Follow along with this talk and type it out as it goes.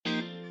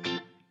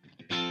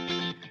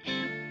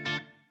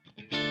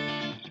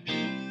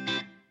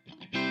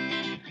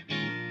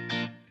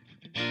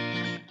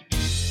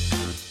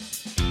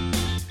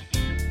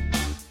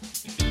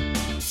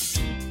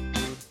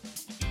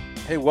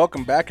Hey,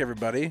 welcome back,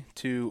 everybody,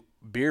 to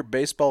Beer,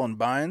 Baseball, and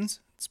Binds.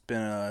 It's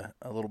been a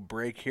little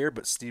break here,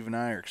 but Steve and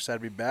I are excited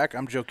to be back.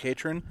 I'm Joe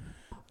Catron,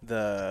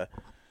 the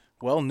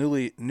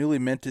newly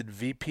minted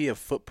VP of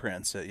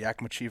Footprints at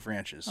Yakima Chief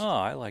Ranches. Oh,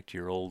 I liked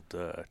your old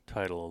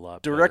title a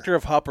lot Director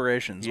of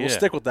Operations. Yeah. We'll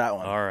stick with that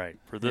one. All right.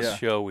 For this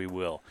show, we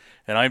will.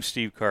 And I'm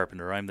Steve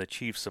Carpenter. I'm the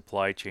Chief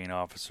Supply Chain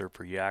Officer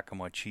for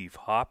Yakima Chief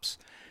Hops.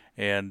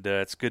 And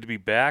it's good to be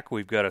back.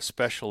 We've got a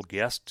special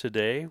guest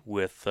today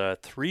with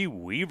Three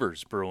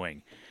Weavers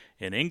Brewing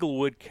in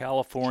Inglewood,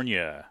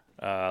 California.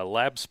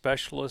 Lab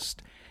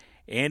specialist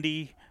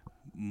Andy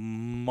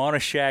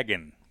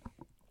Monishagan.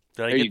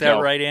 Did I get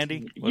that right,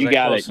 Andy? You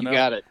got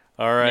it.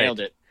 All right.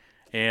 Nailed it.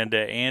 And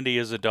Andy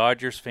is a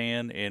Dodgers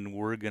fan, and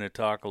we're going to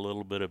talk a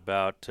little bit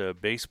about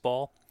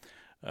baseball,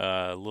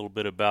 a little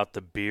bit about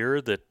the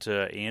beer that,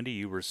 Andy,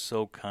 you were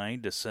so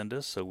kind to send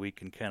us so we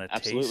can kind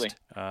of taste.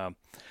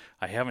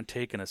 I haven't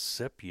taken a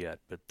sip yet,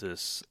 but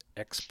this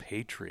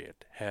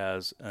Expatriate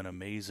has an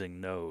amazing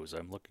nose.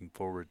 I'm looking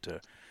forward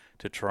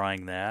to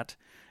trying that.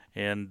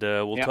 And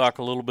we'll talk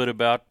a little bit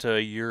about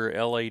your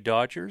L.A.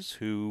 Dodgers,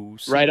 who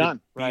seem to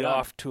be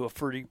off to a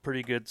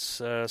pretty good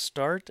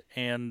start.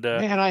 And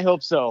man, I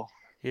hope so.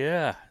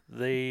 Yeah,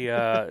 they.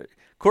 Of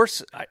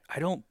course, I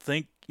don't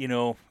think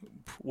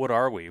what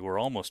are we? We're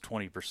almost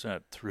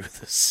 20% through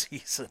the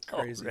season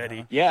already.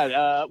 Huh?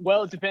 Yeah.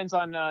 Well, it depends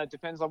on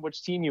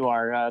which team you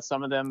are.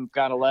 Some of them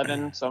got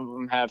 11. Some of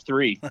them have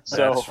 3.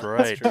 So that's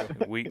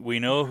right. we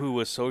know who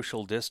was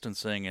social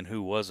distancing and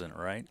who wasn't,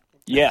 right?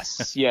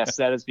 Yes,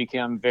 that has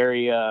become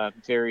very out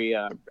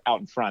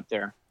in front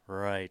there.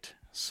 Right.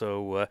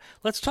 So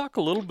let's talk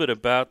a little bit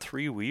about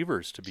Three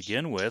Weavers to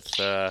begin with.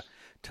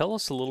 Tell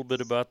us a little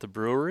bit about the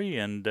brewery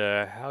and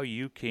how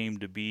you came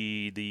to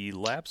be the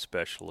lab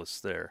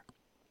specialist there.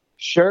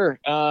 Sure.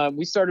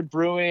 We started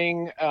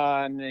brewing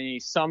in the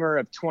summer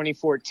of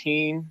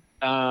 2014.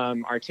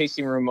 Our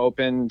tasting room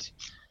opened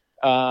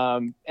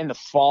in the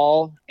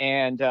fall,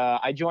 and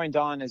I joined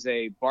on as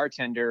a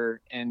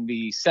bartender in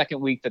the second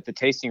week that the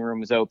tasting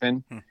room was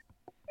open.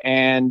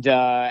 And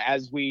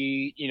as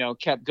we,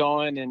 kept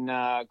going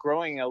and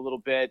growing a little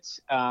bit,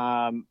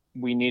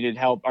 we needed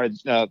help. Our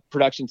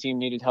production team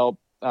needed help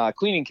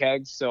cleaning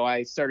kegs, so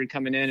I started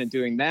coming in and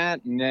doing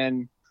that. And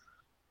then,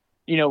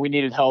 we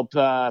needed help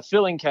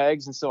filling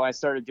kegs, and so I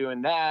started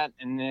doing that.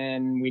 And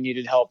then we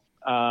needed help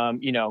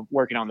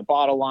working on the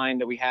bottle line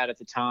that we had at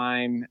the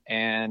time,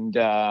 and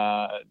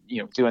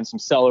doing some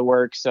cellar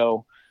work.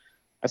 So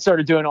I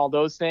started doing all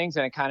those things,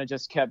 and it kind of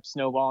just kept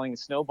snowballing.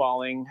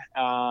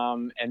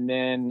 And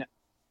then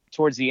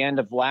towards the end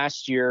of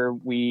last year,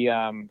 we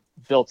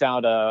built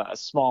out a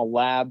small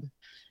lab,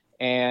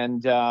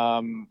 and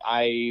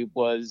I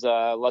was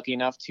lucky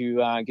enough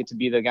to get to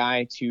be the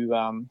guy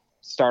to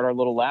start our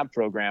little lab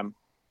program.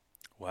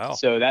 Wow!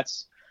 So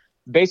that's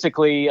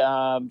basically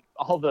all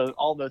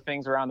the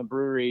things around the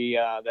brewery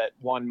that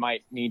one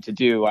might need to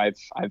do. I've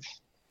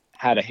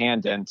had a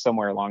hand in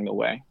somewhere along the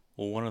way.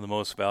 Well, one of the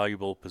most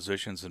valuable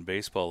positions in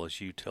baseball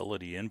is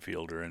utility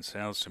infielder, and it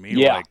sounds to me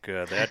like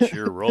that's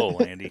your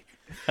role, Andy.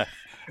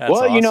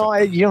 Well,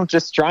 awesome.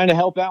 Just trying to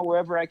help out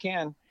wherever I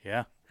can.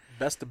 Yeah.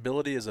 Best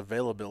ability is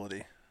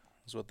availability,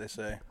 is what they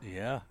say.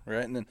 Yeah.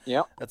 Right. And then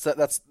Yep.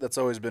 that's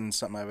always been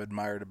something I've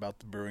admired about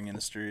the brewing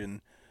industry,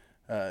 and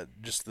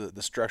just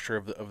the structure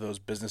of those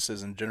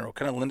businesses in general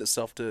kind of lend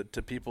itself to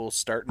people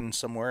starting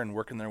somewhere and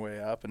working their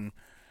way up. And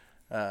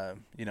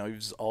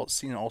you've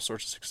seen all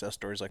sorts of success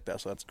stories like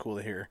that, so that's cool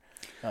to hear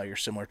your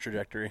similar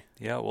trajectory.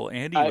 Yeah, well,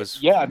 Andy was.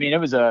 I mean, it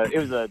was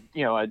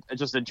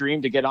just a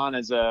dream to get on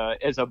as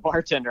a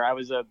bartender. I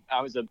was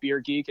a beer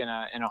geek and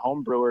a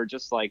home brewer,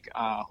 just like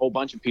a whole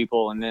bunch of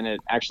people, and then it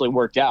actually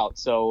worked out.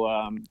 So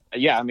I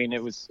mean,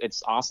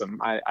 it's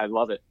awesome. I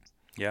love it.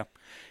 Yeah.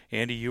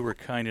 Andy, you were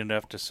kind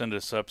enough to send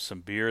us up some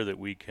beer that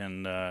we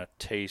can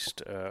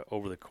taste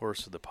over the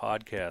course of the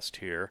podcast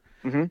here.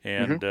 Mm-hmm.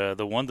 And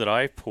the one that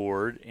I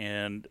poured,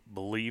 and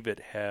believe it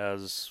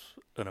has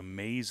an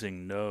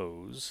amazing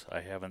nose.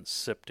 I haven't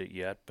sipped it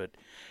yet, but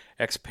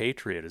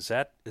Expatriate, is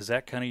that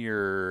kind of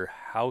your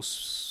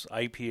house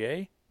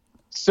IPA?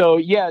 So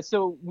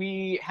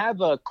we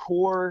have a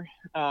core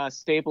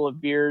staple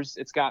of beers.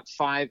 It's got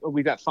 5.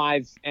 We've got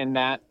 5 in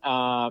that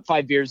 5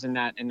 beers in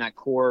that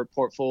core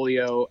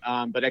portfolio.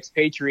 But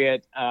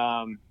Expatriate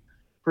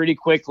pretty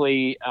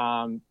quickly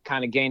kind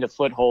of gained a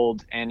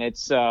foothold, and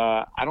it's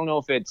I don't know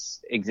if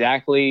it's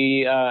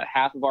exactly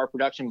half of our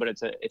production, but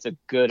it's a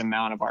good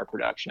amount of our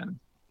production.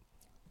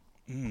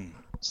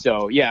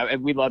 So yeah,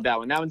 we love that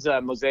one. That one's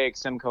Mosaic,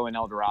 Simcoe, and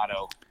El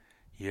Dorado.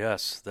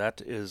 Yes,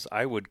 that is.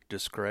 I would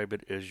describe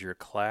it as your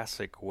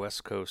classic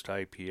West Coast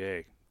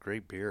IPA.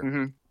 Great beer.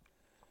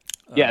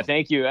 Mm-hmm. Yeah,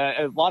 thank you.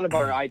 A lot of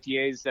our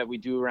IPAs that we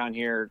do around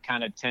here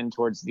kind of tend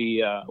towards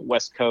the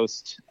West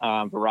Coast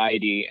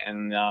variety,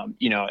 and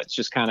it's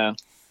just kind of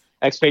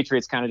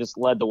Expatriates kind of just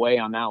led the way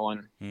on that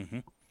one. Mm-hmm.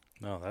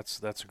 No,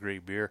 that's a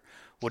great beer.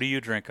 What are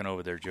you drinking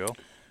over there, Joe?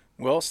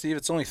 Well, Steve,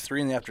 it's only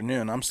 3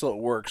 p.m. I'm still at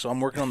work, so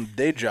I'm working on the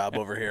day job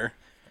over here.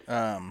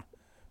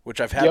 which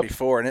I've had Yep.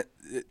 before. And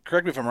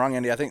correct me if I'm wrong,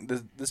 Andy. I think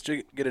this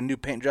should get a new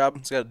paint job.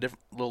 It's got a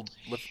different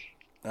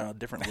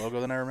logo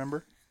than I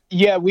remember.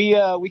 Yeah, we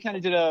kind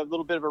of did a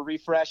little bit of a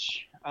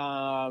refresh.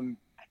 I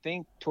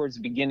think towards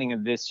the beginning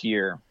of this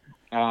year.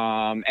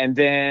 And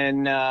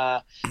then,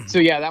 so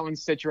yeah, that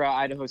one's Citra,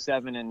 Idaho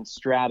 7, and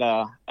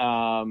Strata.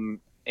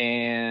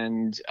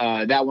 And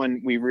that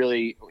one we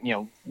really,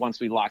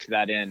 once we locked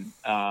that in,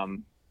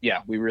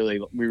 yeah, we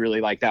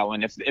really like that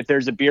one. If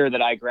there's a beer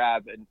that I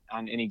grab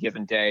on any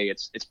given day,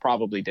 it's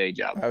probably Day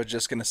Job. I was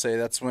just gonna say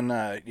that's when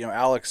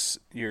Alex,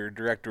 your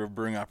director of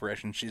brewing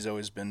operations, she's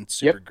always been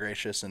super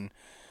gracious, and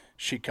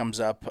she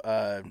comes up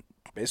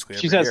basically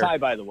every She says year. hi,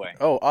 by the way.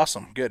 Oh,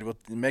 awesome, good. Well,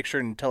 make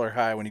sure and tell her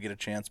hi when you get a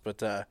chance.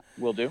 But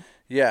Will do.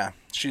 yeah,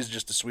 she's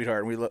just a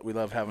sweetheart. We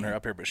love having her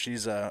up here. But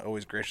she's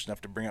always gracious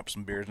enough to bring up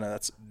some beers. Now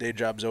that's Day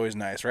Job's always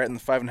nice, right? In the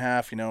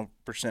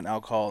 5.5%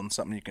 alcohol, and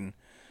something you can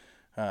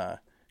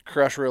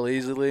crush real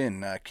easily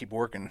and keep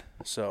working.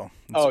 So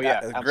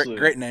absolutely.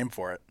 great name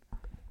for it.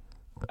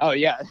 Oh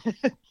yeah,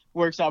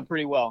 works out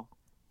pretty well.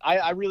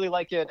 I really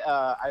like it.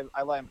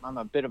 I'm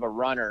a bit of a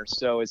runner,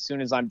 so as soon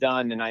as I'm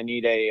done and I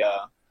need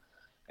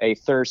a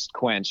thirst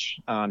quench,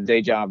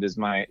 Day Job is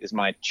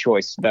my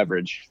choice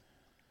beverage.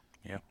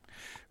 Yeah,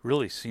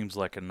 really seems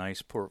like a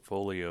nice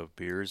portfolio of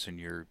beers, and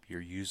you're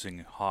using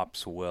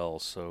hops well.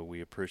 So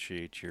we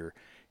appreciate your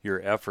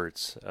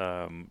efforts.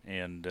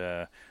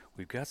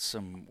 We've got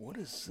some. What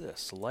is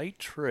this? Light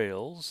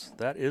Trails.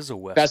 That is a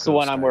West. That's the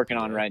one Coast I'm working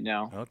IPA. on right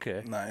now.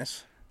 Okay,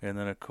 Nice. And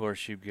then of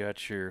course you've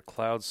got your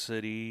Cloud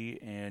City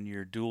and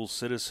your Dual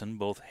Citizen,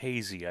 both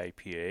hazy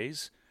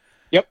IPAs.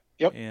 Yep.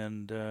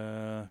 And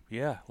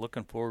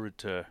looking forward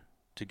to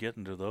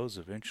getting to those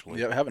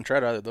eventually. Yeah, I haven't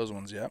tried either of those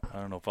ones yet.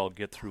 I don't know if I'll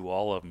get through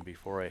all of them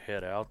before I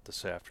head out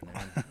this afternoon.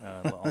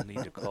 I'll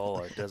need to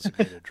call a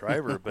designated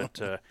driver,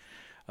 but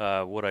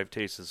what I've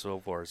tasted so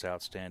far is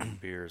outstanding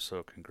beer,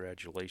 so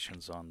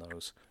congratulations on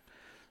those.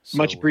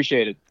 Much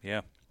appreciated.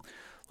 Yeah.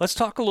 Let's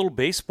talk a little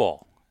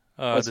baseball.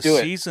 Let's the do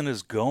it. season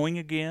is going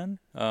again.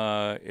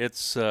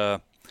 It's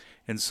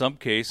in some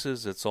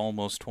cases it's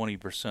almost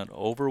 20%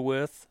 over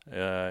with.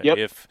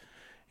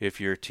 If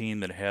you're a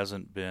team that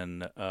hasn't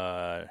been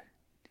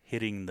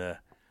hitting the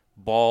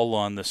ball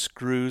on the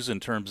screws in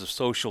terms of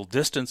social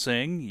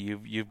distancing,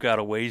 you've got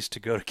a ways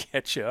to go to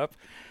catch up.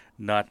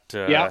 Not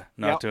to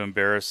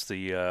embarrass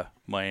the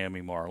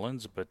Miami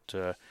Marlins,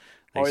 but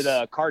or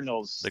the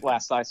Cardinals.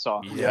 Last I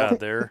saw. Yeah,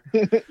 they're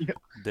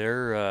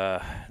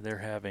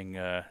having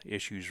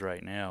issues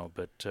right now,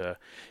 but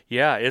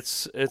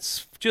it's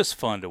just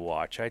fun to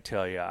watch. I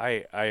tell you,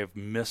 I have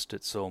missed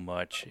it so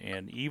much,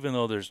 and even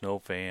though there's no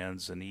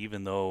fans, and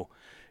even though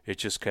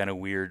it's just kind of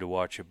weird to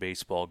watch a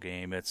baseball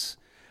game, it's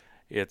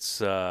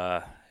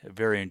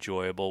very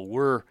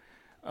enjoyable.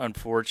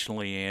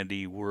 Unfortunately,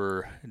 Andy,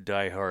 we're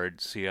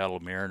diehard Seattle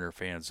Mariner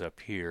fans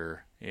up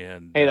here.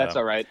 And hey, that's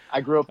all right.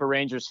 I grew up a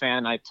Rangers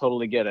fan. I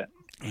totally get it.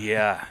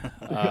 Yeah.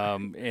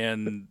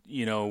 And,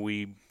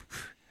 we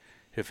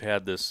have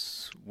had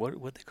this,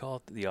 what they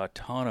call it, the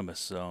autonomous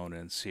zone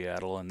in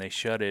Seattle, and they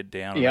shut it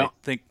down. Yeah. And I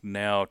think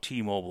now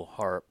T-Mobile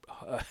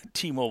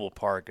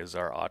Park is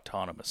our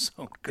autonomous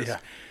zone because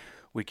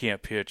we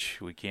can't pitch,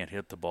 we can't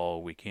hit the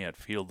ball, we can't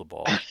field the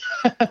ball.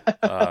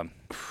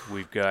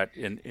 We've got,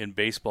 in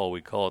baseball,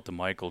 we call it the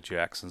Michael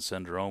Jackson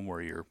syndrome,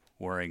 where you're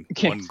wearing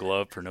one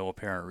glove for no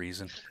apparent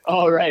reason.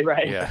 Oh, right.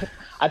 Yeah.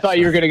 I thought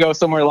you were going to go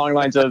somewhere along the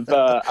lines of,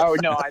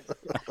 no.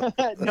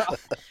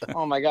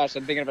 Oh, my gosh,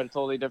 I'm thinking about a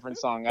totally different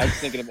song. I was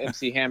thinking of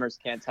MC Hammer's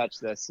Can't Touch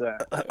This.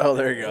 Oh,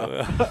 there you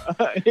go.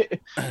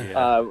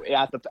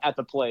 At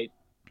the plate.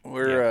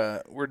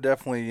 We're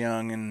definitely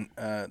young, and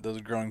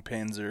those growing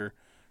pains are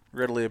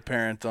readily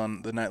apparent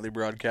on the nightly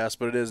broadcast,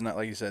 but it is not,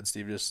 like you said,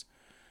 Steve, just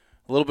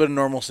a little bit of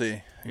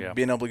normalcy. Yeah.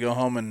 Being able to go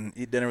home and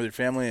eat dinner with your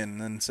family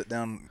and then sit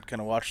down and kind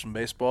of watch some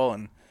baseball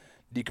and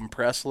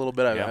decompress a little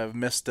bit. I've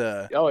missed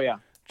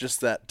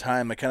just that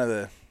time,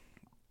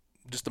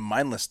 just a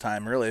mindless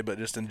time, really, but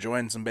just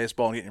enjoying some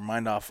baseball and getting your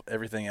mind off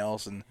everything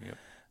else. And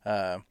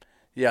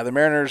the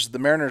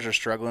Mariners are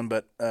struggling,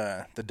 but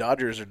the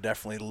Dodgers are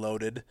definitely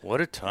loaded. What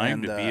a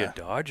time to be a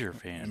Dodger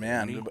fan,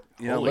 man!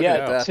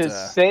 To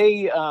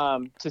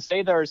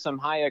say there are some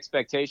high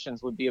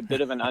expectations would be a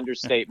bit of an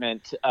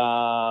understatement.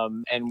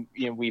 And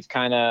we've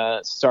kind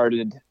of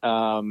started.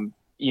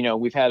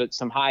 We've had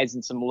some highs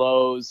and some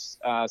lows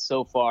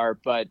so far,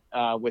 but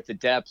with the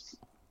depth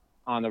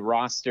on the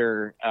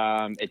roster,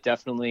 it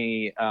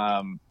definitely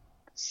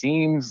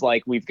seems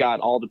like we've got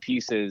all the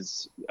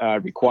pieces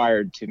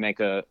required to make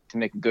a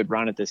good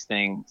run at this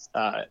thing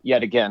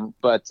yet again.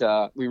 But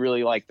we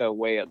really like the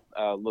way it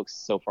looks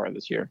so far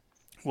this year.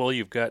 Well,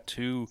 you've got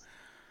two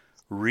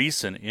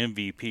recent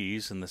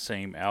MVPs in the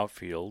same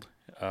outfield.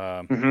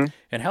 And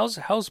how's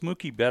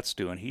Mookie Betts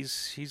doing?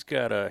 He's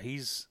got a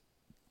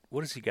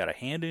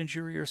hand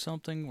injury or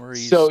something where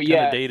he's kind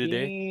of day to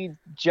day?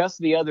 Just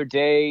the other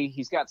day,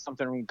 he's got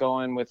something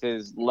going with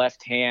his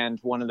left hand.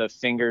 One of the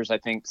fingers, I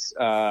think,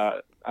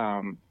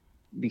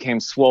 became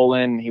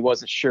swollen. He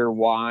wasn't sure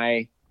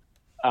why.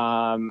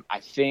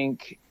 I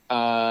think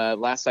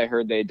Last I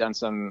heard, they had done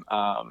some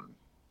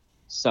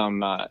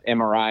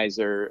MRIs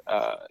or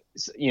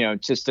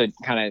just to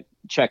kind of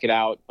check it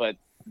out, but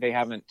they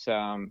haven't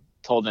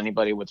told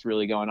anybody what's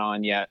really going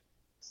on yet.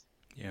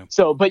 Yeah.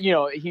 So, but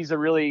he's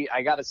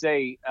I gotta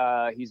say,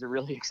 he's a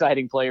really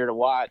exciting player to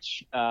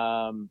watch.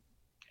 And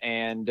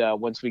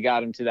once we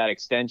got him to that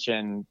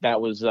extension,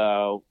 that was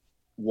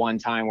one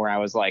time where I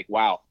was like,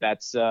 wow,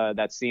 that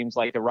seems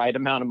like the right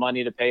amount of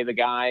money to pay the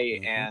guy.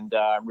 Mm-hmm. And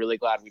I'm really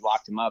glad we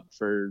locked him up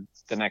for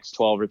the next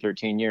 12 or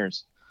 13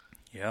 years.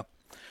 Yeah.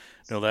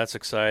 No, that's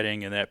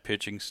exciting. And that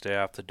pitching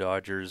staff, the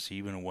Dodgers,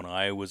 even when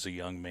I was a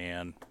young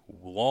man,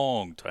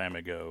 long time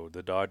ago,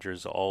 the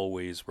Dodgers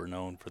always were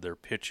known for their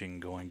pitching,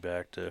 going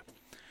back to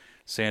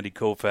Sandy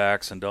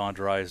Koufax and Don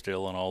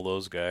Drysdale and all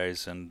those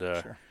guys. And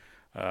Sure.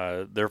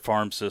 Their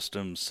farm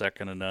system's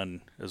second to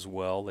none as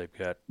well. They've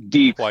got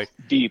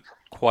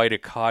quite a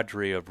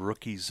cadre of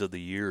rookies of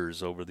the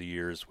years over the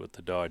years with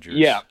the Dodgers.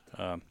 Yeah.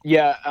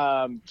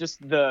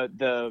 Just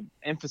the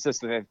emphasis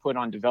that they've put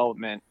on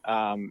development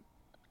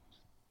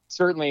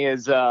certainly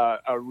is a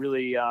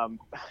really,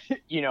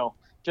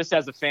 just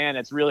as a fan,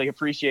 it's really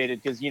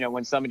appreciated because,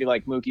 when somebody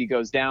like Mookie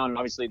goes down,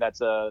 obviously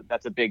that's a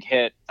big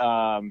hit.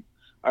 But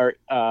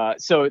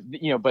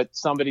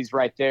somebody's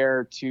right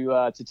there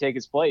to take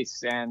his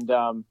place.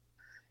 And,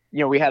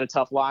 we had a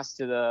tough loss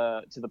to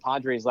the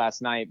Padres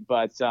last night,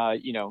 but,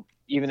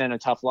 even in a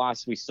tough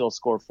loss, we still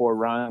score 4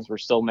 runs. We're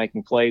still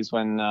making plays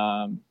when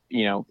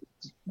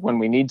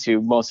we need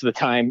to most of the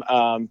time.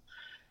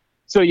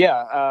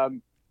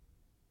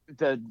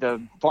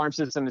 The farm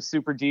system is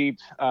super deep.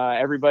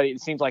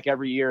 It seems like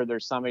every year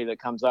there's somebody that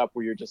comes up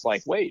where you're just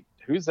like, wait,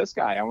 who's this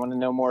guy? I want to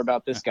know more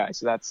about this guy.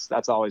 So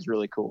that's always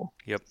really cool.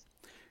 Yep.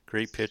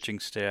 Great pitching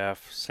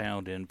staff,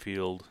 sound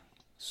infield,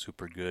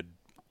 super good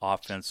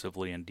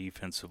offensively and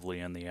defensively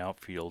in the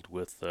outfield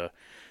with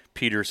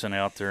Peterson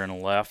out there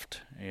in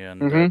left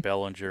and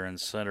Bellinger in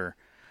center.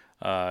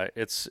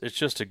 It's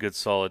just a good,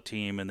 solid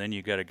team. And then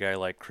you got a guy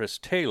like Chris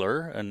Taylor,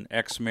 an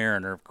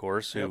ex-Mariner, of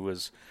course, who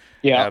was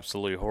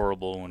absolutely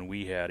horrible when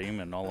we had him,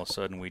 and all of a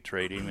sudden we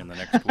trade him, and the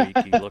next week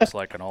he looks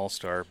like an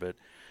all-star. But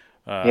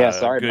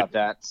sorry about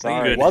that.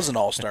 Sorry. He was an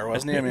all-star,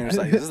 wasn't he? I mean, is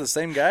this the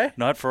same guy?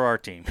 Not for our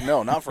team.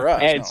 No, not for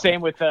us. And no.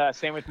 same with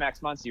Max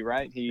Muncy,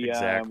 right?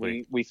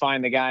 Exactly. We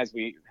find the guys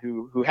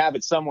who have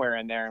it somewhere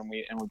in there, and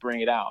we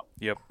bring it out.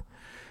 Yep.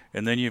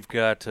 And then you've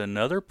got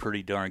another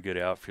pretty darn good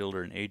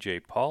outfielder in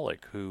A.J.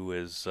 Pollock, who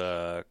is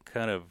I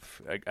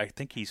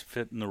think he's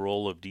fitting the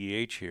role of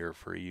DH here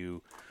for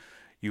you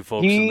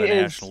folks in the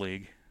National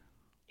League.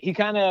 He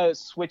kind of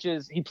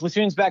switches. He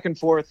platoons back and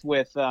forth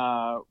with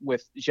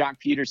Jacques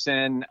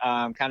Peterson,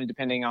 kind of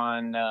depending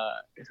on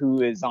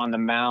who is on the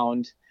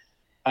mound.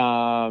 He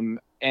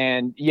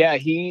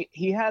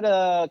had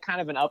a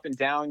kind of an up and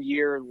down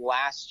year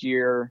last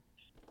year,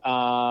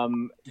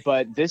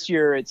 but this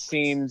year it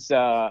seems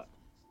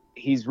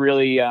he's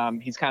really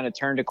he's kind of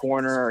turned a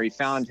corner, or he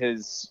found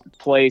his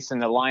place in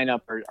the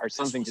lineup, or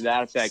something to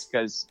that effect,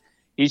 because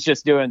he's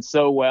just doing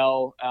so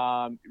well,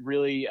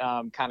 really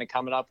kind of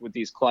coming up with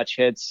these clutch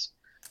hits.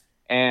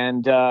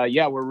 And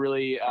we're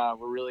really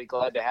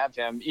glad to have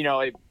him.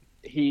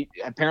 He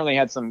apparently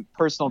had some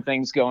personal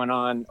things going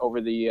on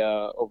over the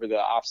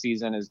off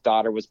season. His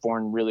daughter was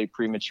born really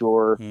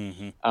premature,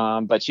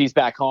 but she's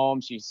back home.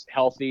 She's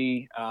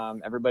healthy.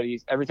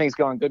 Everything's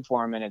going good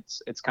for him, and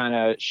it's kind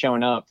of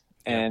shown up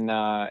in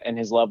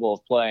his level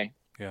of play.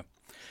 Yeah,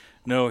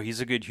 no,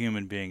 he's a good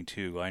human being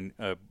too.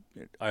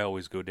 I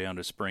always go down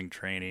to spring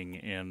training,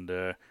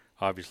 and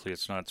obviously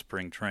it's not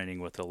spring training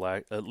with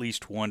at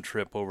least one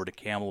trip over to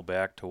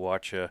Camelback to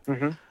watch a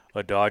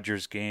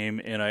Dodgers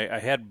game. And I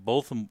had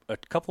a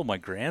couple of my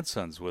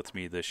grandsons with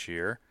me this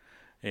year,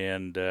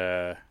 and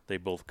they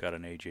both got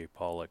an A.J.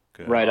 Pollock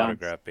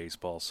autograph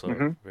baseball,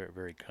 so very,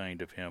 very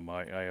kind of him.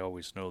 I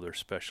always know they're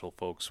special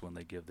folks when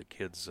they give the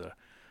kids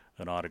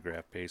an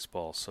autograph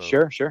baseball. So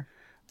Sure.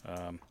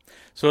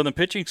 So in the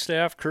pitching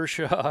staff,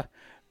 Kershaw,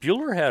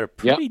 Buehler had a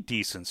pretty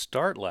decent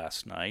start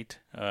last night.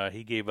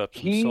 He gave up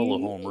some solo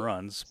home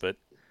runs, but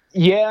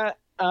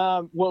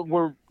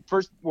we're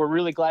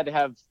really glad to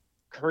have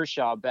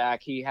Kershaw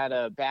back. He had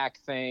a back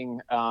thing,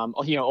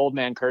 old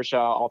man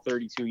Kershaw, all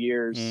 32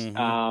 years,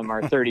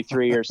 or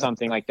 33 or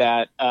something like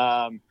that.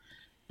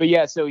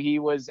 So he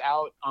was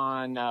out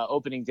on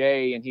opening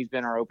day, and he's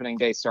been our opening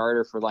day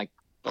starter for like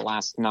the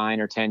last 9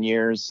 or 10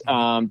 years.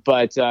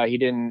 But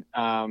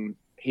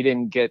he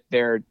didn't get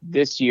there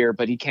this year,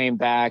 but he came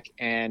back,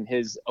 and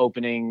his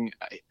opening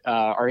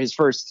or his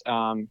first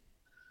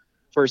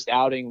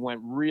outing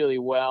went really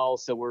well.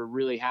 So we're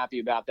really happy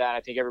about that.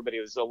 I think everybody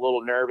was a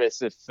little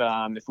nervous if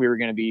we were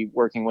going to be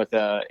working with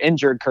a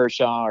injured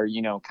Kershaw, or,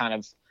 kind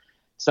of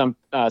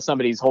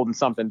somebody's holding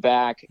something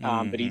back.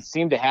 But he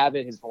seemed to have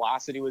it. His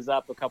velocity was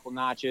up a couple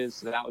notches.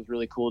 So that was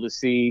really cool to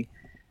see.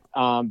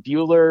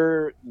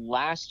 Buehler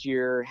last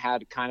year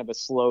had kind of a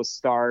slow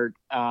start.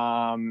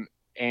 But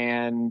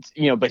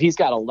he's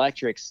got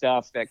electric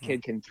stuff. That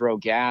kid can throw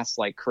gas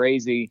like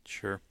crazy.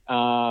 Sure.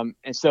 And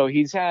so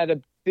he's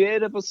had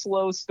bit of a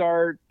slow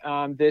start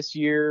this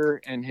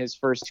year in his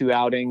first 2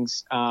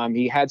 outings.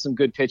 He had some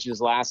good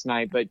pitches last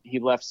night, but he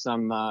left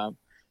some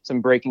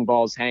breaking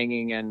balls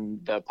hanging,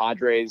 and the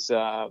Padres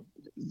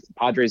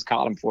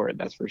caught him for it.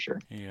 That's for sure.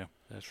 Yeah,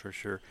 that's for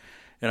sure.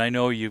 And I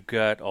know you've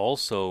got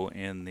also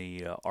in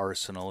the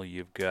arsenal,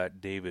 you've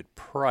got David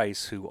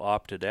Price, who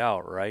opted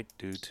out, right,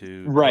 due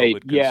to right.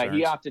 COVID Yeah, concerns.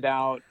 he opted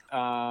out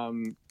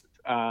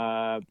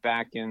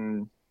back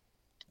in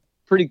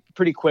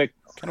pretty quick.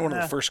 Kind of one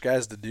of the first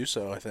guys to do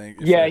so, I think.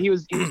 Yeah, he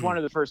was one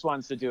of the first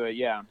ones to do it.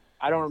 Yeah,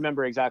 I don't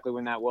remember exactly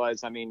when that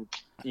was. I mean,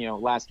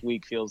 last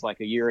week feels like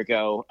a year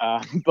ago,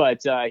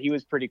 but he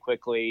was pretty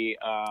quickly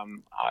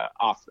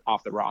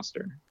off the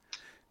roster.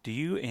 Do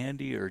you,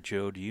 Andy or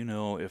Joe, do you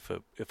know if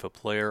a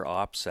player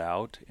opts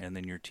out and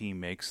then your team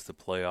makes the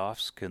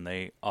playoffs, can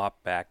they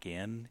opt back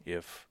in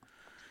if,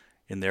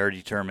 in their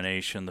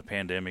determination, the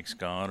pandemic's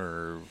gone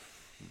or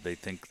they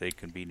think they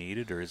can be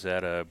needed, or is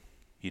that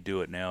you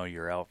do it now,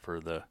 you're out through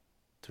the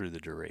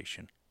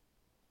duration?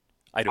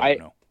 I don't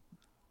know.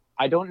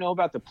 I don't know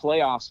about the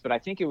playoffs, but I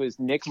think it was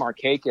Nick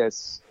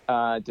Markakis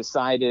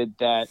decided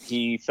that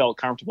he felt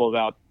comfortable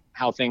about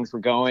how things were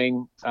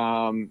going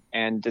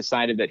and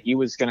decided that he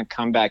was going to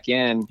come back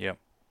in. Yep.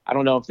 I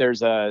don't know if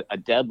there's a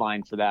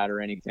deadline for that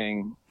or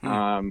anything,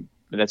 but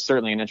that's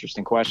certainly an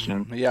interesting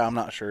question. Yeah, I'm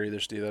not sure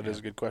either, Steve. That is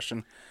a good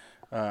question.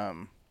 But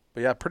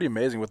yeah, pretty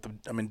amazing.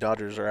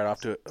 Dodgers are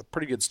off to a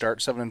pretty good start,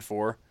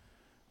 7-4.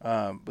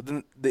 But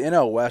then the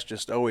NL West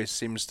just always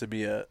seems to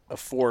be a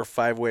 4 or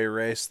 5-way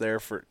race there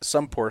for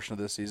some portion of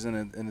the season,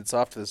 and it's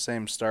off to the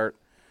same start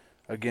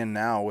again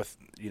now with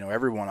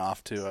everyone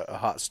off to a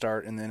hot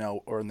start in the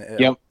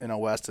NL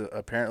West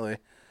apparently.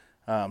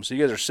 So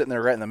you guys are sitting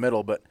there right in the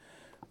middle. But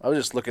I was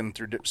just looking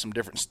through some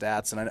different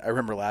stats, and I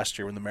remember last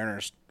year when the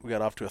Mariners we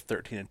got off to a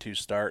 13-2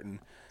 start, and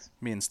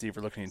me and Steve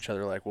were looking at each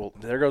other like, well,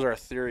 there goes our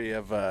theory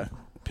of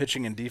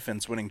pitching and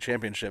defense winning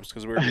championships,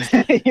 because we were just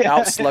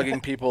out slugging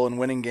people and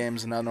winning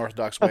games in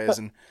unorthodox ways.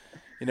 And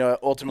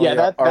ultimately,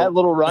 that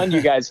little run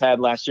you guys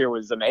had last year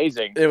was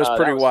amazing. It was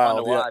pretty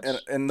wild, yeah.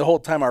 And the whole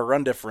time our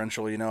run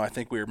differential, I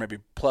think we were maybe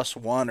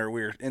 +1 or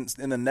we were in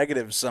the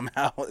negative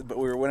somehow, but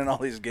we were winning all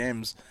these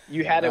games.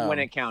 You had it when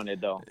it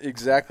counted, though.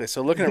 Exactly.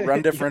 So looking at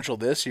run differential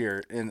this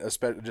year,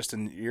 just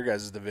in your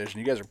guys' division,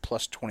 you guys are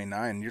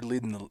 +29. You're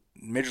leading the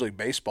Major League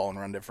Baseball in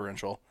run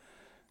differential.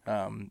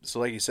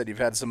 So like you said, you've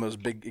had some of those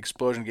big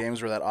explosion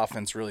games where that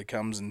offense really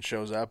comes and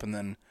shows up, and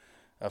then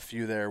a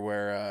few there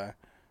where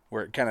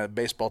it kind of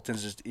baseball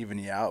tends to just even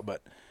you out.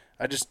 But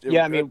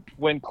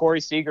when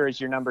Corey Seager is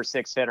your number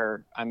 6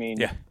 hitter, I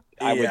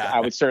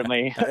would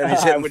certainly and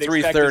he's hitting I would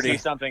 330.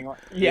 Something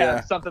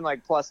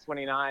like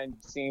 +29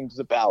 seems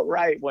about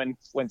right when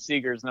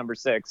Seager's number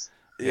 6.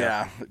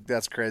 Yeah,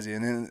 that's crazy.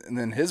 And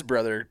then his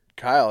brother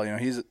Kyle,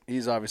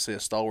 he's obviously a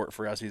stalwart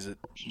for us. He's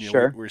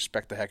sure. We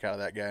respect the heck out of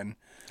that guy, and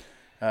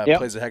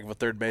plays a heck of a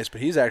third base. But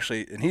he's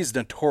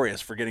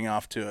notorious for getting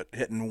off to it,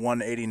 hitting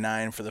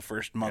 189 for the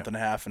first month and a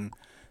half. And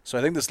so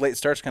I think this late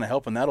start's kind of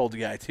helping that old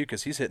guy too,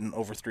 because he's hitting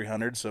over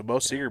 300. So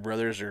both Seager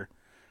brothers are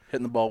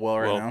hitting the ball well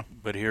right now.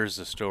 But here's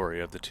the story.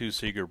 Of the two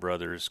Seager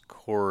brothers,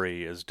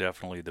 Corey is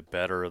definitely the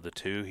better of the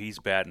two. He's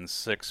batting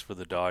 6 for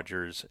the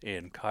Dodgers,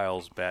 and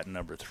Kyle's batting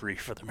number 3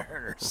 for the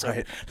Mariners. So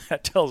right.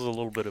 That tells a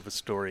little bit of a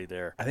story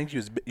there. I think he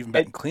was even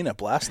batting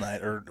cleanup last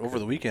night or over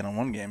the weekend on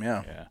one game,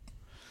 yeah.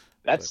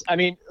 This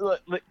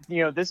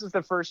is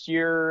the first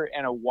year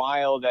in a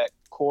while that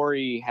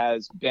Corey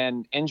has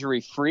been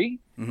injury-free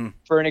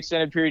for an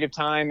extended period of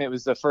time. It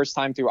was the first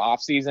time through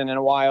off-season in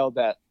a while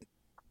that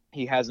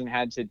he hasn't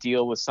had to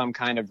deal with some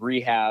kind of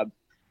rehab.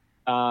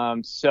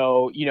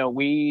 So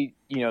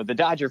the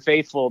Dodger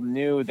faithful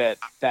knew that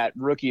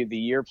Rookie of the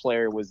Year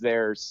player was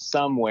there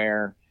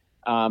somewhere,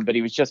 but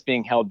he was just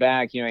being held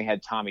back. He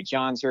had Tommy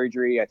John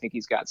surgery. I think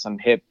he's got some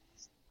hip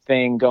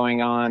thing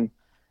going on.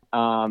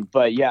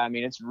 But yeah,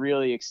 it's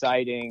really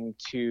exciting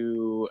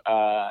to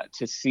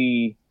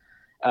see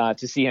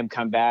him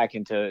come back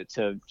and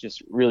to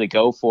just really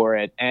go for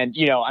it. And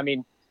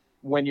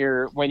when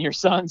your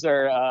sons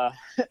are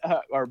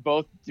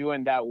both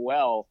doing that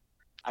well,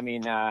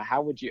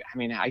 how would you?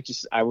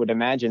 I would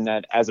imagine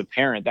that as a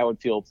parent that would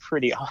feel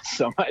pretty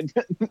awesome.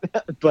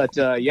 But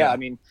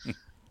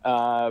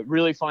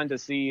really fun to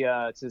see.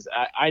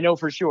 I know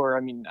for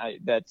sure.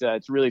 That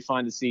it's really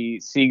fun to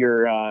see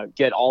Seager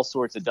get all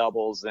sorts of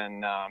doubles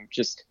and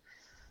just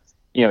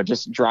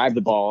drive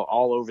the ball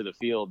all over the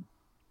field.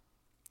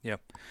 Yep.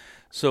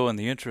 So in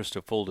the interest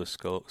of full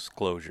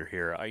disclosure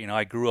here,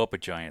 I grew up a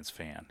Giants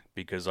fan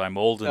because I'm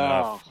old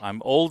enough.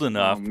 I'm old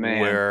enough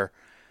where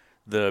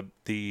the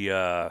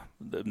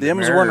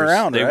M's weren't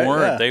around.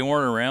 They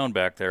weren't around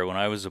back there when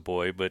I was a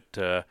boy,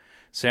 but.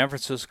 San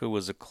Francisco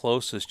was the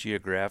closest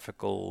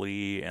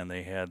geographically, and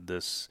they had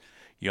this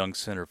young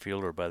center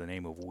fielder by the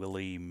name of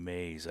Willie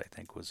Mays, I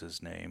think was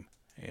his name.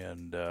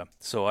 And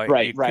so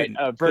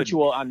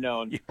virtual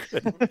unknown.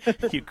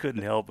 You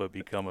couldn't help but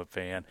become a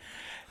fan.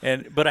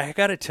 But I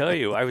got to tell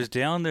you, I was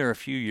down there a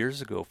few years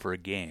ago for a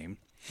game,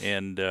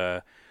 and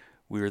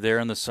we were there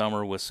in the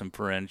summer with some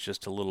friends,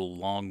 just a little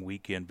long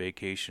weekend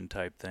vacation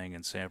type thing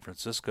in San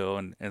Francisco.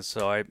 And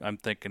so I'm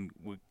thinking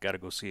we got to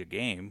go see a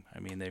game. I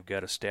mean, they've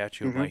got a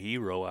statue of my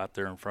hero out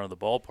there in front of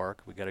the ballpark.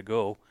 We got to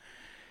go.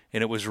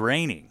 And it was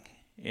raining.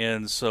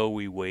 And so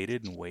we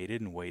waited and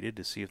waited and waited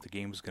to see if the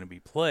game was going to be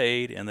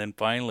played. And then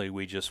finally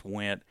we just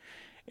went.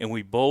 And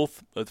we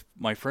both,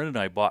 my friend and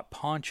I, bought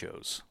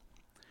ponchos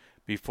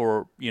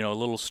before, a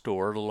little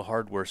store, a little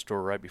hardware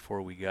store right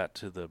before we got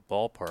to the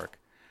ballpark.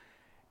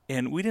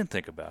 And we didn't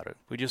think about it.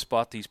 We just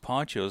bought these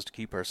ponchos to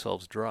keep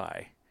ourselves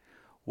dry.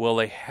 Well,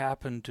 they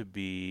happened to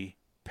be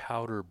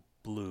powder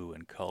blue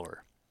in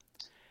color.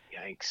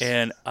 Yikes.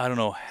 And I don't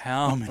know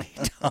how many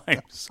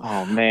times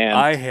oh, man.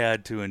 I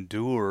had to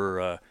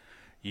endure,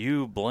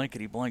 you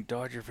blankety blank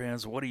Dodger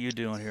fans, what are you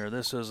doing here?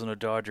 This isn't a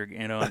Dodger,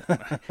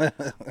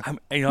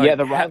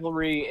 the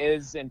rivalry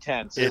is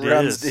intense. It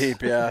runs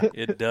deep, yeah.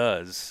 It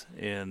does.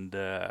 And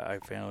I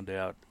found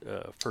out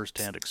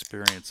firsthand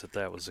experience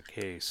that was the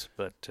case.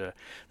 But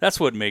that's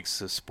what makes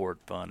the sport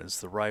fun,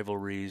 is the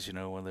rivalries,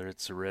 whether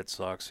it's the Red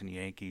Sox and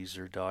Yankees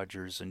or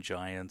Dodgers and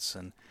Giants.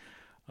 And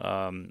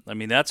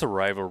that's a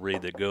rivalry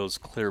that goes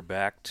clear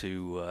back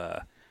to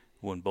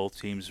when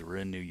both teams were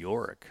in New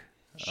York.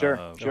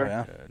 Sure.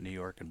 New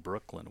York and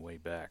Brooklyn way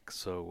back.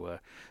 So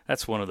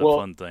that's one of the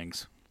fun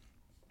things.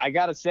 I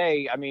got to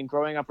say,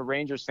 growing up a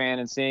Rangers fan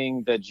and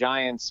seeing the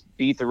Giants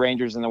beat the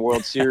Rangers in the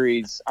World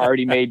Series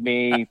already made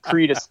me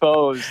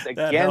predisposed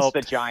against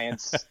the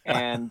Giants.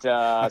 And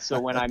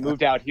so when I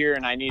moved out here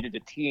and I needed a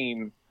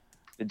team,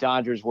 the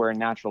Dodgers were a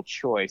natural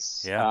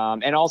choice. Yeah.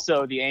 And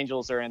also the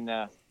Angels are in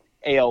the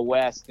AL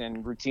West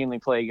and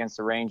routinely play against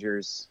the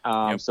Rangers.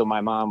 So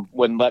my mom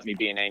wouldn't let me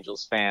be an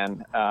Angels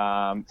fan.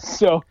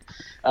 That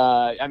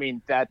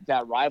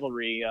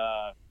rivalry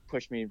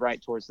pushed me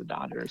right towards the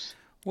Dodgers.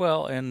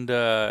 Well, and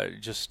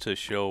just to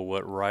show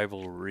what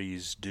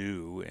rivalries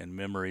do, and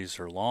memories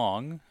are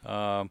long,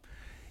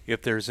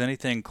 if there's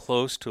anything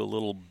close to a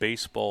little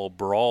baseball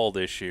brawl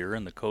this year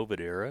in the COVID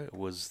era, it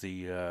was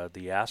the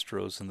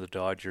Astros and the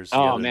Dodgers the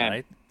other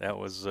night. That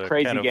was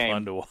kind of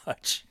fun to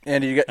watch.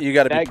 And you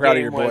got to be proud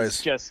of your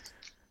boys.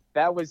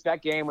 That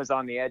game was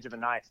on the edge of a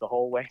knife the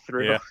whole way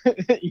through.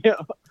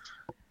 Yeah.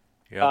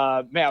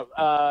 I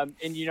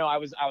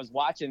was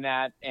watching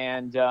that,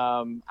 and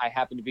I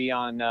happened to be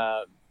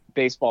on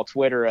baseball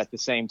Twitter at the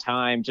same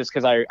time, just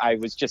because I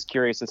was just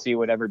curious to see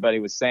what everybody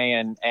was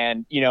saying.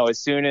 And as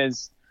soon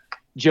as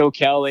Joe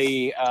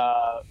Kelly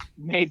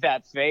made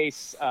that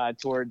face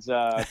towards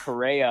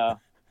Correa,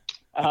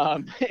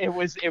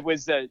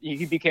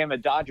 he became a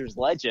Dodgers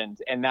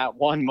legend in that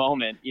one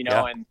moment,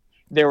 and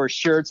there were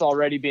shirts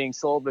already being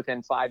sold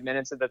within 5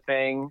 minutes of the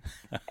thing.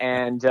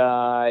 And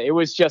it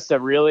was just a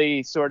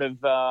really sort of,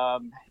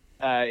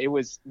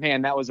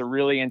 that was a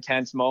really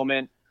intense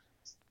moment.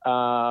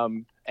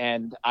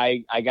 And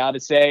I got to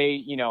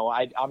say,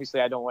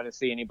 I don't want to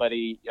see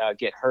anybody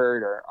get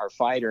hurt or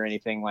fight or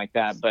anything like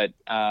that. But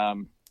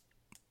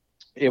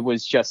it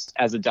was just,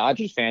 as a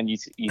Dodgers fan, you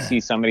see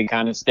somebody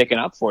kind of sticking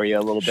up for you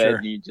a little bit.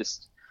 And you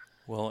just,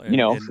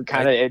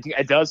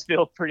 it does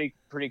feel pretty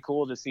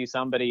cool to see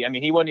somebody.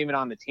 he wasn't even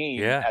on the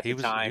team at the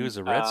time. He was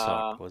a Red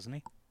Sox, wasn't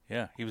he?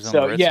 Yeah, he was on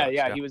the Red Sox.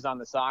 Yeah, he was on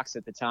the Sox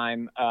at the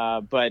time.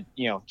 But,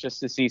 just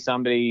to see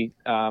somebody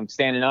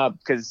standing up,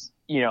 because,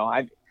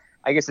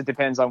 I guess it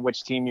depends on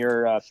which team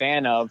you're a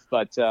fan of,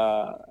 but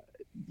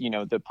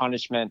the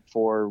punishment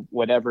for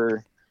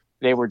whatever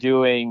they were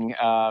doing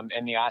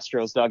in the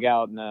Astros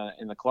dugout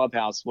in the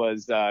clubhouse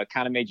was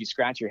kind of made you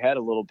scratch your head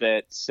a little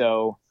bit.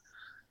 So,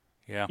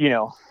 yeah,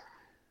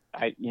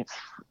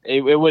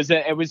 it was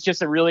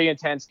just a really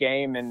intense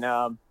game, and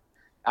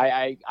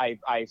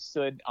I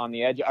stood on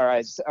the edge, or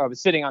I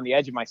was sitting on the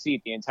edge of my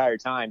seat the entire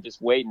time,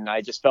 just waiting.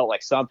 I just felt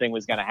like something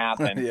was going to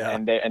happen. Yeah.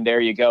 And there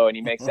you go. And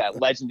he makes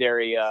that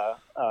legendary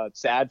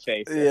sad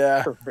face.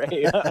 Yeah.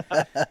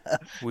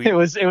 It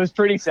was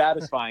pretty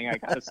satisfying, I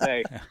gotta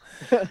say.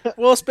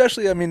 Well,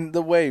 especially,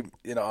 the way,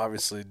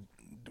 obviously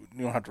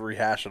you don't have to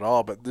rehash it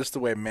all, but just the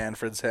way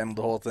Manfred's handled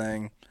the whole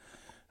thing,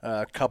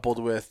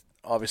 coupled with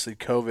obviously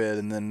COVID,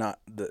 and then not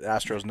the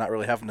Astros not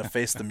really having to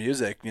face the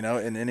music, in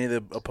any of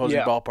the opposing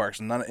ballparks,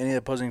 and not any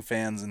opposing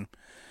fans. And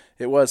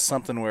it was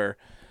something where,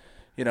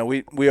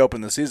 we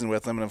opened the season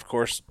with them, and of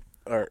course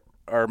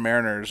our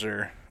Mariners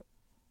are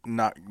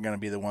not going to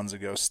be the ones that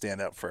go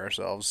stand up for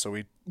ourselves. So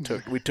we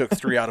took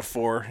 3 out of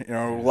 4,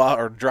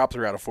 or dropped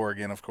 3 out of 4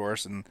 again, of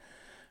course, and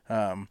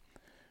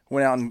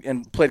went out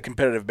and played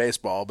competitive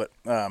baseball. But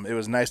it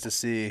was nice to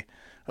see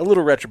a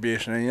little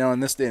retribution. And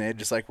in this day and age,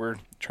 just like we're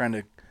trying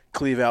to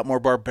cleave out more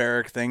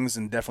barbaric things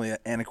and definitely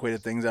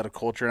antiquated things out of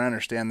culture, and I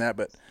understand that,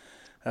 but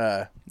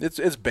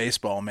it's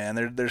baseball,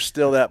 man. There's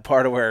still that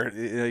part of where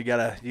you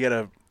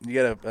gotta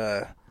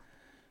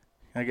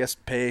I guess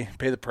pay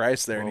the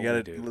price there, and you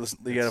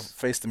gotta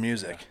face the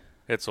music.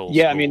 It's old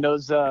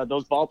school.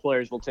 Those ball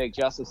players will take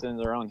justice in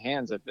their own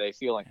hands if they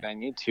feel like they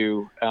need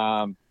to.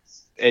 I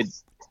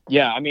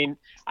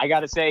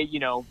gotta say,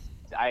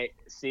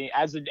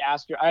 as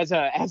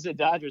a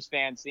Dodgers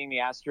fan, seeing the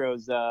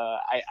Astros.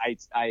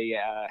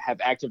 I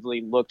have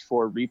actively looked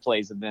for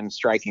replays of them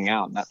striking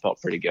out, and that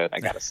felt pretty good, I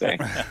gotta say.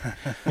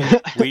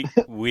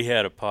 we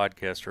had a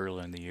podcast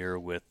earlier in the year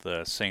with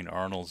St.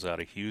 Arnold's out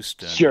of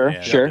Houston. Sure.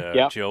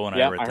 Yep. Joe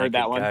and I were thinking,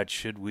 God,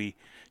 should we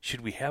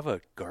have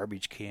a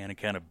garbage can and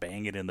kind of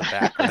bang it in the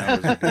background?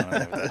 As we're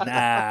going? Thought,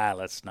 nah,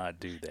 let's not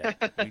do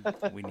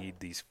that. We need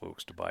these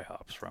folks to buy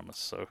hops from us.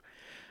 So,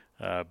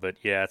 but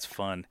yeah, it's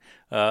fun.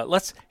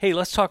 Let's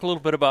talk a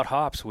little bit about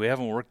hops. We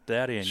haven't worked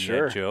that in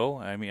yet, Joe.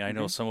 I mean, I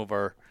know some of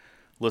our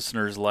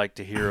listeners like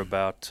to hear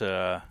about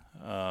our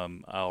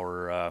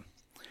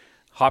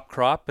hop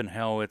crop and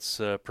how it's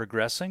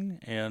progressing,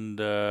 and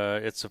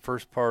it's the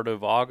first part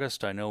of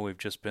August. I know we've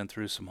just been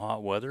through some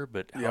hot weather,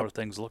 but how do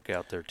things look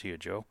out there to you,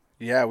 Joe?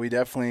 Yeah, we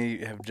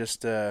definitely have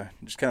just kind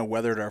of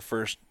weathered our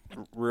first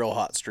real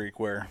hot streak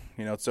where,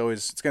 it's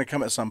going to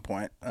come at some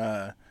point,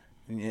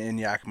 in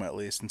Yakima at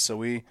least. And so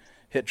we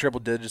hit triple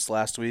digits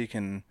last week,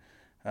 and,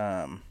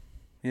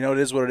 it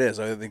is what it is.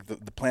 I think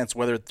the plants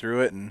weathered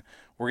through it, and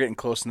we're getting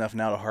close enough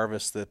now to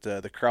harvest that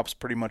the crop's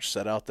pretty much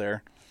set out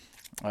there.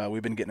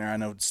 We've been getting there. I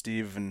know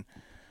Steve and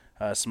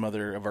some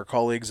other of our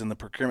colleagues in the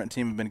procurement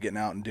team have been getting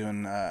out and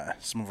doing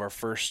some of our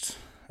first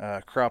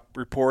crop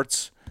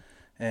reports.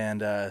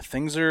 And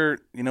things are,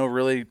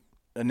 really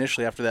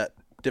initially after that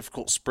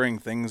difficult spring,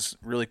 things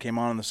really came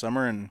on in the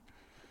summer, and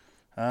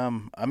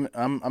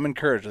I'm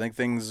encouraged. I think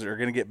things are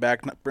going to get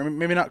back,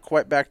 maybe not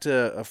quite back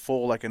to a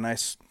full, like a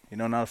nice,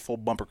 not a full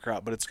bumper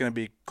crop, but it's going to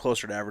be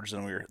closer to average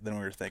than we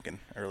were thinking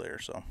earlier.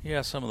 So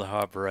yeah, some of the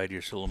hop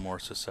varieties are a little more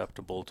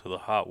susceptible to the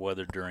hot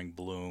weather during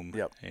bloom.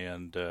 Yep.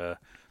 And the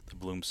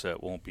bloom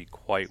set won't be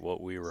quite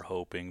what we were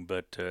hoping,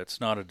 but it's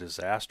not a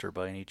disaster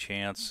by any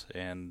chance,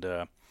 and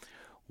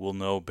we'll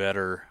know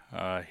better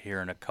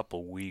here in a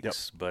couple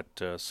weeks. Yep.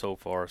 But so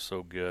far,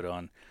 so good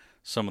on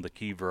some of the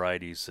key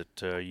varieties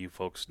that you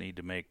folks need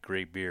to make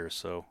great beer.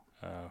 So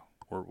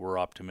we're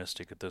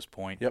optimistic at this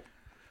point. Yep.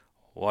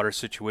 Water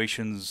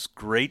situation's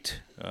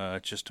great.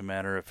 It's just a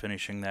matter of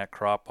finishing that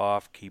crop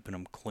off, keeping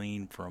them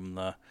clean from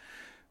the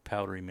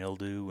powdery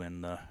mildew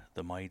and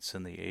the mites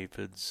and the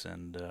aphids,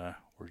 and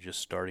we're just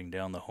starting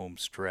down the home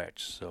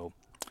stretch. So.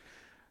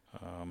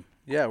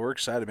 Yeah, we're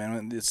excited,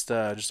 man. It's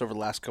just over the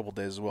last couple of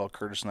days as well.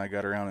 Curtis and I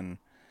got around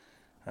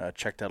and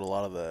checked out a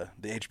lot of the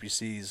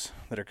HBCs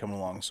that are coming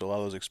along. So a lot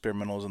of those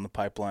experimentals in the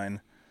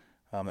pipeline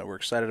that we're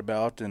excited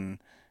about, and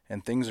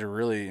things are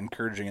really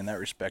encouraging in that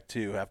respect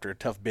too. After a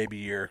tough baby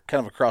year,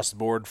 kind of across the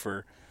board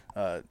for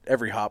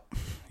every hop,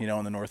 in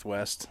the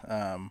Northwest.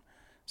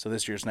 So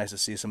this year it's nice to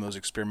see some of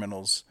those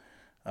experimentals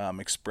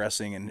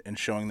expressing and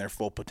showing their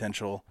full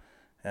potential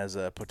as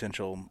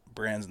potential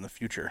brands in the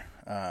future.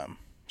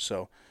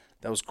 So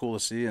that was cool to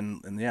see,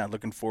 and yeah,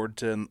 looking forward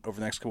to over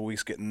the next couple of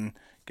weeks getting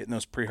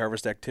those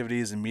pre-harvest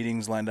activities and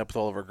meetings lined up with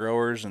all of our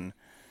growers and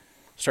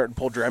starting to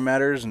pull dry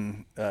matters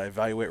and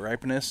evaluate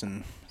ripeness,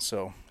 and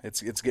so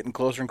it's getting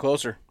closer and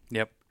closer.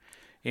 Yep.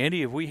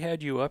 Andy, have we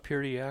had you up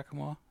here to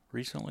Yakima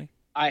recently?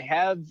 I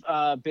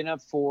have been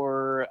up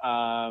for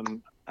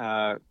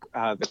I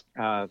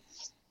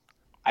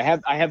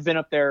have been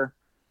up there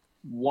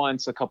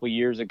once a couple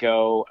years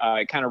ago.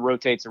 It kind of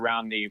rotates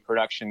around the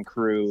production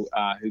crew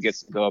who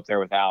gets to go up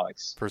there with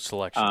Alex for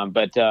selection.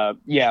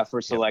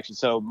 For selection. Yep.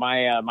 So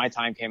my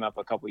time came up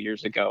a couple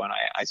years ago, and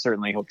I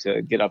certainly hope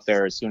to get up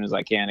there as soon as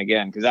I can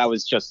again, because that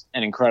was just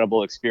an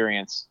incredible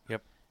experience.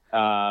 Yep.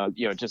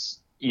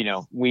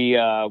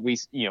 We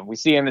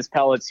see them as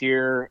pellets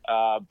here,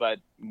 but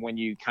when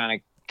you kind of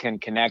can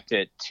connect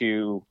it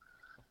to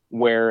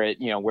where it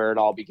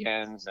all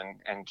begins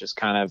and just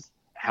kind of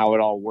how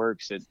it all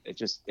works,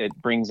 it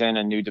brings in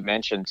a new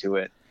dimension to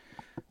it.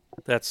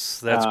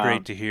 That's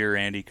great to hear,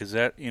 Andy, because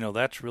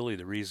that's really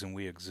the reason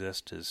we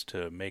exist, is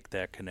to make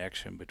that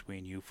connection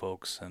between you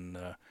folks and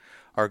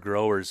our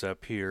growers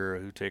up here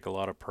who take a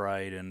lot of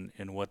pride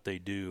in what they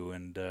do.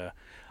 And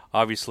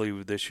obviously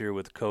this year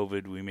with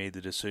COVID, we made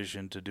the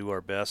decision to do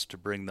our best to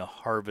bring the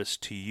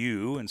harvest to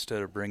you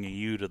instead of bringing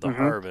you to the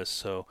harvest.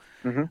 So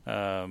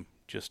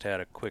just had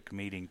a quick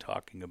meeting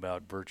talking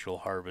about virtual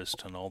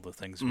harvest and all the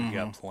things we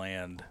got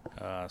planned.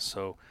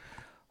 So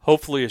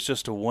hopefully it's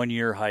just a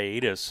 1-year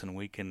hiatus, and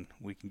we can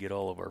get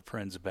all of our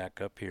friends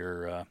back up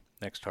here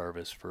next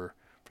harvest for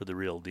the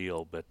real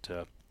deal.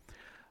 But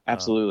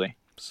absolutely.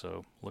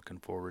 So looking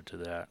forward to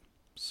that.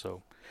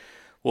 So,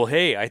 well,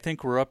 hey, I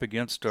think we're up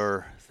against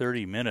our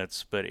 30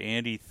 minutes, but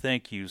Andy,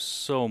 thank you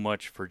so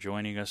much for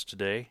joining us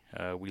today.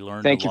 We learned a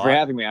lot. Thank you for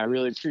having me. I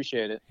really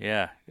appreciate it.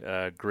 Yeah,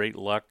 great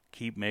luck.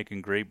 Keep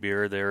making great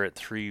beer there at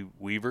Three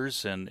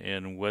Weavers,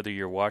 and whether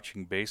you're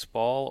watching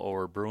baseball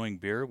or brewing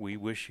beer, we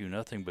wish you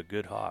nothing but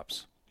good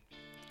hops.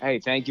 Hey,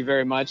 thank you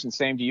very much, and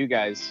same to you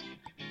guys.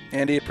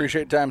 Andy,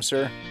 appreciate your time,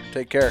 sir.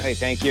 Take care. Hey,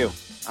 thank you.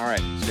 All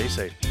right. Stay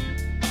safe.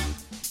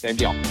 Same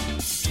deal.